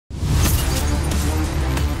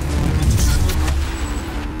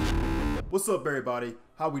What's up, everybody?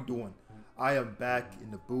 How we doing? I am back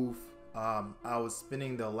in the booth. I was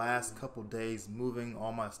spending the last couple days moving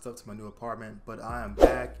all my stuff to my new apartment, but I am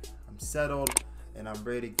back, I'm settled, and I'm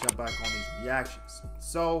ready to jump back on these reactions.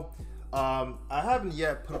 So, I haven't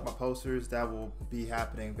yet put up my posters. That will be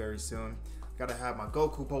happening very soon. Gotta have my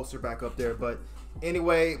Goku poster back up there, but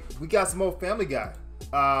anyway, we got some old Family Guy.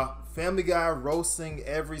 Family Guy roasting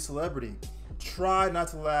every celebrity. Try not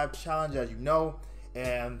to laugh challenge, as you know,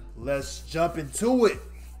 and let's jump into it.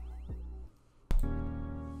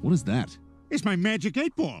 What is that? It's my magic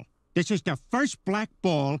 8-ball. This is the first black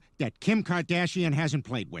ball that Kim Kardashian hasn't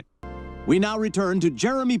played with. We now return to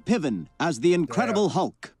Jeremy Piven as the Incredible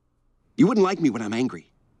Hulk. You wouldn't like me when I'm angry.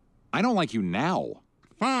 I don't like you now.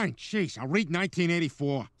 Fine, jeez, I'll read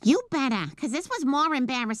 1984. You better, because this was more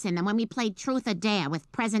embarrassing than when we played Truth or Dare with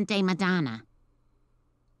present-day Madonna.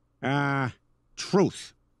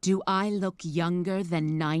 Truth. Do I look younger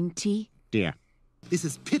than 90? Dear. This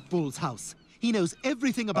is Pitbull's house. He knows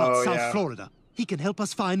everything about South Florida. He can help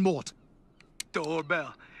us find Mort.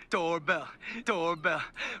 Doorbell, doorbell, doorbell.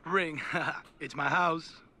 Ring. It's my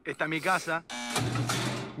house. Esta mi casa.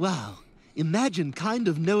 Wow. Imagine kind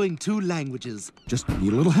of knowing 2 languages. Just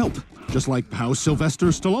need a little help. Just like how Sylvester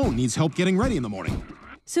Stallone needs help getting ready in the morning.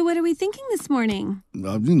 So what are we thinking this morning? You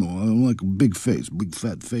know, I like a big face, big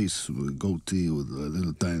fat face with a goatee with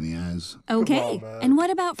little tiny eyes. Okay. And what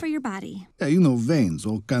about for your body? Yeah, you know, veins,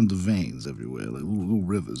 all kinds of veins everywhere, like little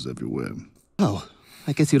rivers everywhere. Oh,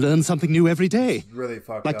 I guess you learn something new every day. Really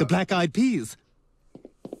fucked like up. the black-eyed peas.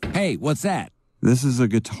 Hey, what's that? This is a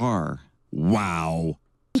guitar. Wow.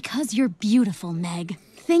 Because you're beautiful, Meg.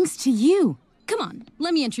 Thanks to you. Come on,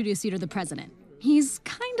 let me introduce you to the president. He's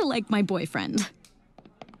kind of like my boyfriend.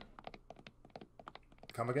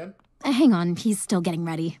 Come again? Hang on, he's still getting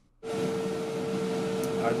ready. I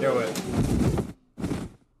knew it.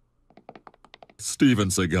 Steven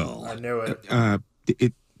Seagal. I knew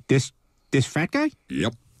it. This fat guy?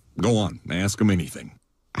 Yep. Go on. Ask him anything.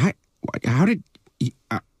 How did...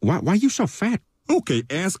 why are you so fat? Okay,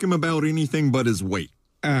 ask him about anything but his weight.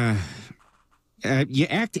 You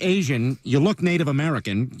act Asian, you look Native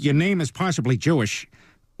American, your name is possibly Jewish.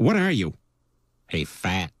 What are you? Hey,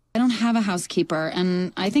 fat. I don't have a housekeeper,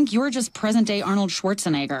 and I think you're just present-day Arnold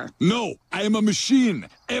Schwarzenegger. No, I am a machine.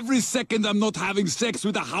 Every second I'm not having sex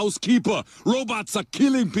with a housekeeper. Robots are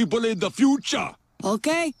killing people in the future.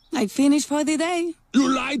 Okay, I finished for the day.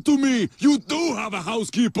 You lied to me. You do have a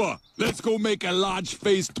housekeeper. Let's go make a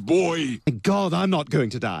large-faced boy. Thank God I'm not going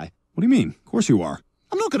to die. What do you mean? Of course you are.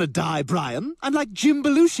 I'm not going to die, Brian. I'm like Jim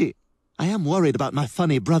Belushi. I am worried about my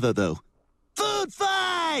funny brother, though. Food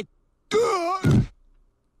fight!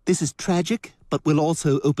 This is tragic, but will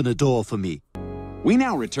also open a door for me. We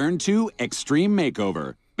now return to Extreme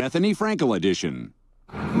Makeover, Bethany Frankel edition.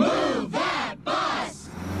 Move that bus!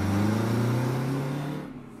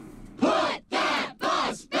 Put that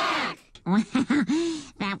bus back!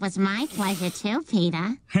 That was my pleasure too,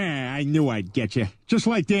 Peter. I knew I'd get you. Just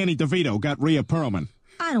like Danny DeVito got Rhea Perlman.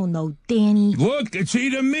 I don't know, Danny. Look, it's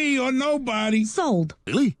either me or nobody. Sold.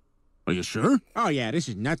 Really? Are you sure? Oh, yeah, this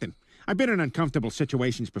is nothing. I've been in uncomfortable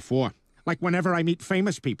situations before. Like whenever I meet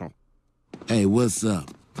famous people. Hey, what's up?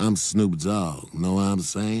 I'm Snoop Dogg. Know what I'm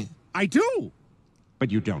saying? I do!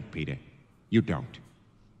 But you don't, Peter. You don't.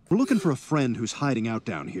 We're looking for a friend who's hiding out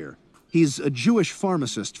down here. He's a Jewish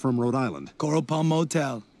pharmacist from Rhode Island. Coral Palm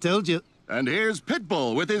Motel. Told you. And here's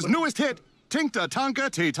Pitbull with his newest hit, Tinkta Tonka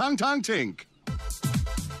Ti Tong Tong Tink.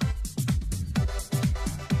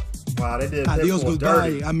 Wow, they did Adios, Pitbull goodbye,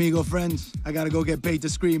 dirty. amigo friends. I gotta go get paid to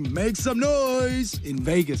scream, make some noise in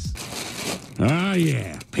Vegas. Oh,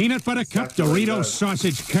 yeah. Peanut butter cup, Doritos,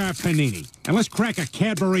 sausage, car, panini. And let's crack a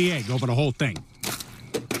Cadbury egg over the whole thing.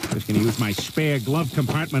 Just gonna use my spare glove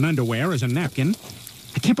compartment underwear as a napkin.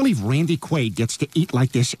 I can't believe Randy Quaid gets to eat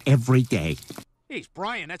like this every day. Jeez,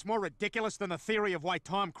 Brian, that's more ridiculous than the theory of why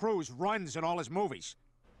Tom Cruise runs in all his movies.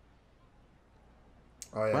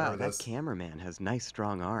 Oh, yeah, wow, that cameraman has nice,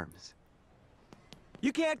 strong arms.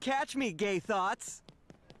 You can't catch me, gay thoughts.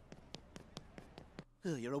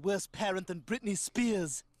 Oh, you're a worse parent than Britney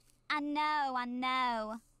Spears. I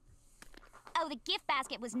know. Oh, the gift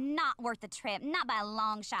basket was not worth the trip, not by a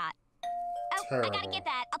long shot. Oh, Terrible. I gotta get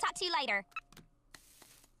that. I'll talk to you later.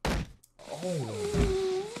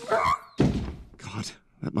 God,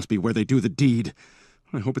 that must be where they do the deed.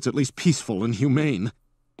 I hope it's at least peaceful and humane.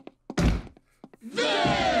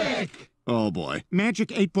 Vic! Oh, boy. Magic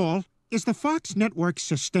 8-ball, is the Fox network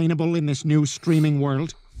sustainable in this new streaming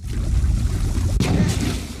world?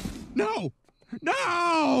 No!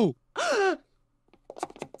 No!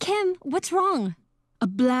 Kim, what's wrong? A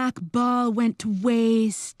black ball went to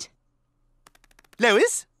waste.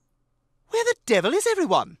 Lois? Where the devil is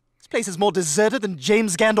everyone? This place is more deserted than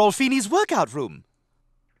James Gandolfini's workout room.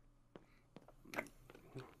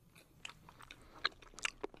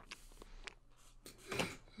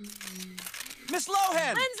 Miss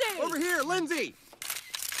Lohan! Lindsay! Over here, Lindsay!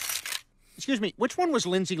 Excuse me, which one was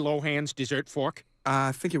Lindsay Lohan's dessert fork?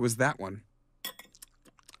 I think it was that one.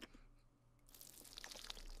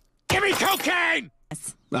 Give me cocaine!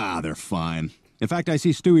 Ah, they're fine. In fact, I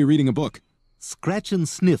see Stewie reading a book. Scratch and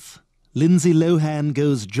sniff. Lindsay Lohan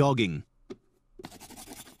goes jogging.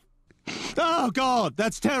 Oh, God,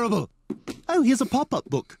 that's terrible. Oh, here's a pop-up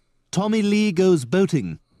book. Tommy Lee goes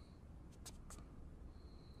boating.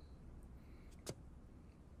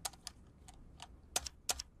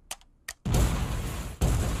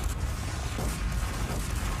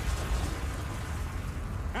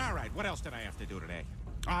 All right, what else did I have to do today?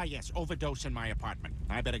 Ah, yes, overdose in my apartment.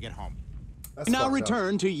 I better get home. That's now fucked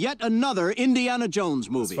return to yet another Indiana Jones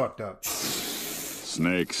movie. That's fucked up.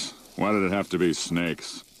 Snakes. Why did it have to be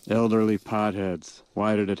snakes? Elderly potheads.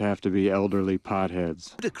 Why did it have to be elderly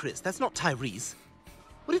potheads? Ludacris, that's not Tyrese.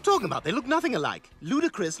 What are you talking about? They look nothing alike.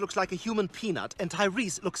 Ludacris looks like a human peanut, and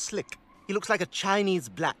Tyrese looks slick. He looks like a Chinese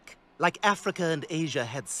black. Like Africa and Asia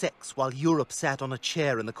had sex while Europe sat on a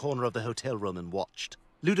chair in the corner of the hotel room and watched.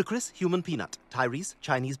 Ludacris, human peanut. Tyrese,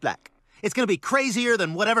 Chinese black. It's gonna be crazier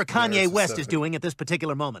than whatever Kanye West is doing at this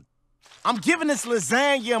particular moment. I'm giving this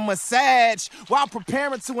lasagna a massage while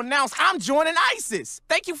preparing to announce I'm joining ISIS.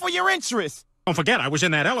 Thank you for your interest. Don't forget, I was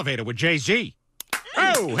in that elevator with Jay-Z.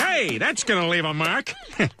 Oh, hey, that's gonna leave a mark.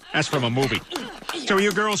 That's from a movie. So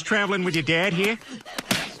you girls traveling with your dad here?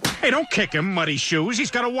 Hey, don't kick him, muddy shoes.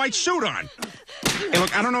 He's got a white suit on. Hey,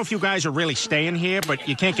 look, I don't know if you guys are really staying here, but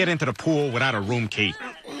you can't get into the pool without a room key.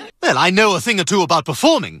 Well, I know a thing or two about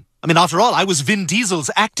performing. I mean, after all, I was Vin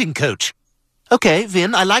Diesel's acting coach. Okay,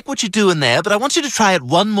 Vin, I like what you're doing there, but I want you to try it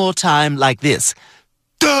one more time like this.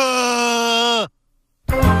 Duh!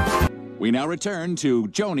 We now return to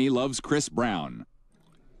Joni Loves Chris Brown.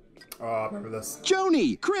 Oh, I remember this.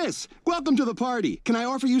 Joni, Chris, welcome to the party. Can I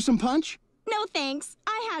offer you some punch? No, thanks.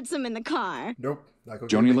 I had some in the car. Nope.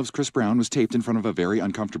 Joni Loves Chris Brown was taped in front of a very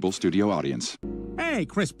uncomfortable studio audience. Hey,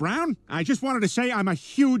 Chris Brown. I just wanted to say I'm a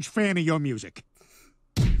huge fan of your music.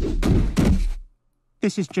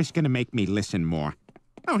 This is just gonna make me listen more.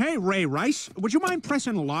 Oh, hey, Ray Rice. Would you mind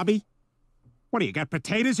pressing lobby? What, do you got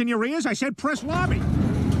potatoes in your ears? I said press lobby.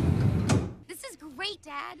 This is great,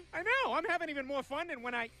 Dad. I know. I'm having even more fun than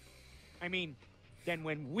when than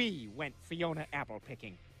when we went Fiona apple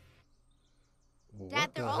picking. Dad,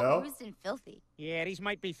 they're all bruised and filthy. Yeah, these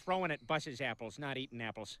might be throwing at buses apples, not eating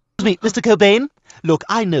apples. Excuse me, Mr. Cobain? Look,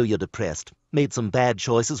 I know you're depressed. Made some bad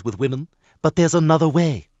choices with women. But there's another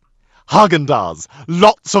way. Haagen-Dazs.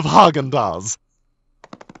 Lots of Haagen-Dazs.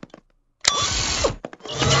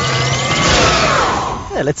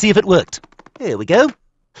 Yeah, let's see if it worked. Here we go.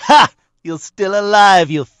 Ha! You're still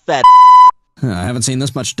alive, you fat... I haven't seen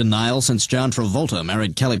this much denial since John Travolta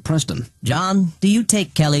married Kelly Preston. John, do you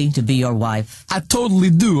take Kelly to be your wife? I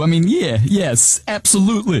totally do. I mean, yes,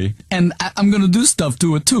 absolutely. And I'm gonna do stuff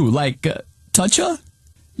to her, too, like, touch her?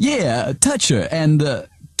 Yeah, touch her, and,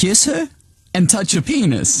 kiss her? And touch her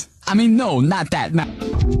penis. I mean, no, not that,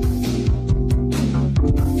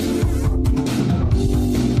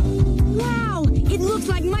 Wow! It looks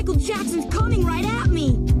like Michael Jackson's coming right at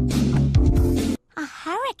me! A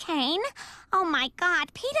hurricane? Oh my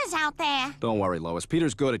God, Peter's out there. Don't worry, Lois.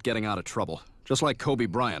 Peter's good at getting out of trouble. Just like Kobe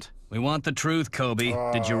Bryant. We want the truth, Kobe.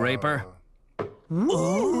 Did you rape her?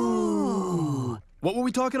 Ooh. What were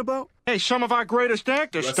we talking about? Hey, some of our greatest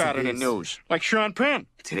actors started in news, like Sean Penn.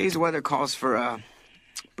 Today's weather calls for,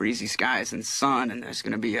 breezy skies and sun, and there's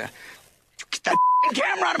gonna be a... Get that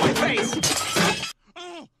camera out of my face!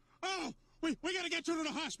 We gotta get you to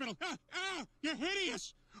the hospital. You're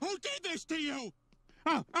hideous. Who did this to you?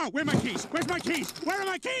 Where are my keys? Where's my keys? Where are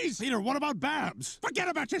my keys? Peter, what about Babs? Forget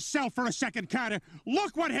about yourself for a second, Carter.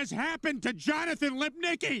 Look what has happened to Jonathan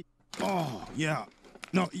Lipnicki. Oh, yeah.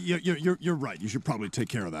 No, you're right. You should probably take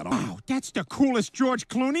care of that. Oh, that's the coolest George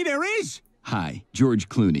Clooney there is. Hi, George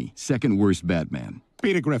Clooney, second worst Batman.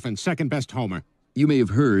 Peter Griffin, second best Homer. You may have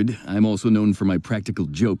heard, I'm also known for my practical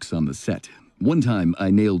jokes on the set. One time, I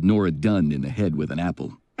nailed Nora Dunn in the head with an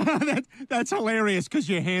apple. That's hilarious because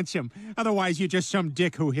you're handsome. Otherwise, you're just some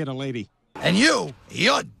dick who hit a lady. And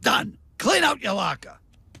you're done. Clean out your locker.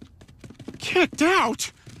 Kicked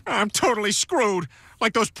out? I'm totally screwed.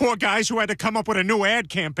 Like those poor guys who had to come up with a new ad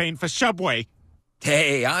campaign for Subway.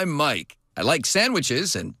 Hey, I'm Mike. I like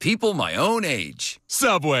sandwiches and people my own age.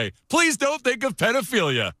 Subway, please don't think of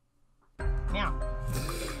pedophilia. Meow.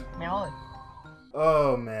 Meow.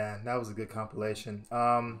 Oh man, that was a good compilation.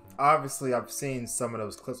 Obviously I've seen some of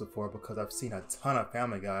those clips before because I've seen a ton of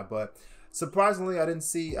Family Guy, but surprisingly I didn't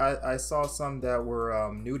see, I saw some that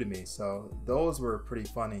were new to me, so those were pretty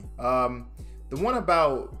funny. The one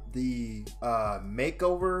about the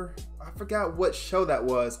makeover, I forgot what show that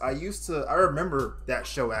was. I remember that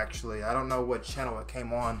show actually. I don't know what channel it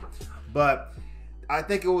came on, but I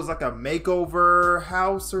think it was like a makeover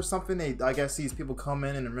house or something. I guess these people come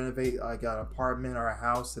in and renovate like an apartment or a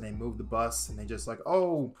house, and they move the bus, and they just like,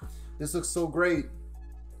 oh, this looks so great.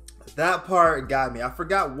 That part got me. I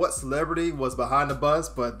forgot what celebrity was behind the bus,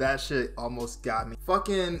 but that shit almost got me.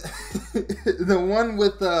 Fucking the one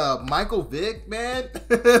with Michael Vick, man.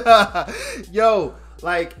 Yo,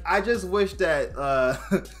 like I just wish that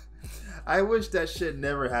I wish that shit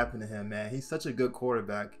never happened to him, man. He's such a good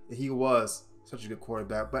quarterback. He was such a good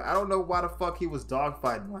quarterback, but I don't know why the fuck he was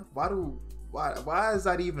dogfighting. Like, why is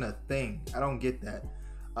that even a thing? I don't get that.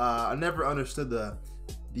 I never understood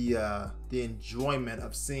the enjoyment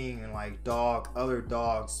of seeing like other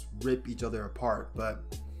dogs rip each other apart, but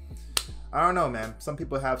I don't know, man. Some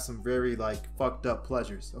people have some very like fucked up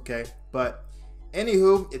pleasures, okay? But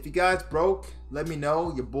anywho, if you guys broke, let me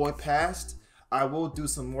know. Your boy passed. I will do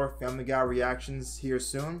some more Family Guy reactions here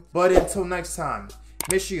soon. But until next time,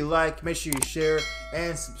 make sure you like, make sure you share,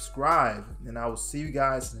 and subscribe. And I will see you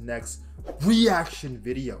guys in the next reaction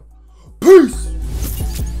video. Peace!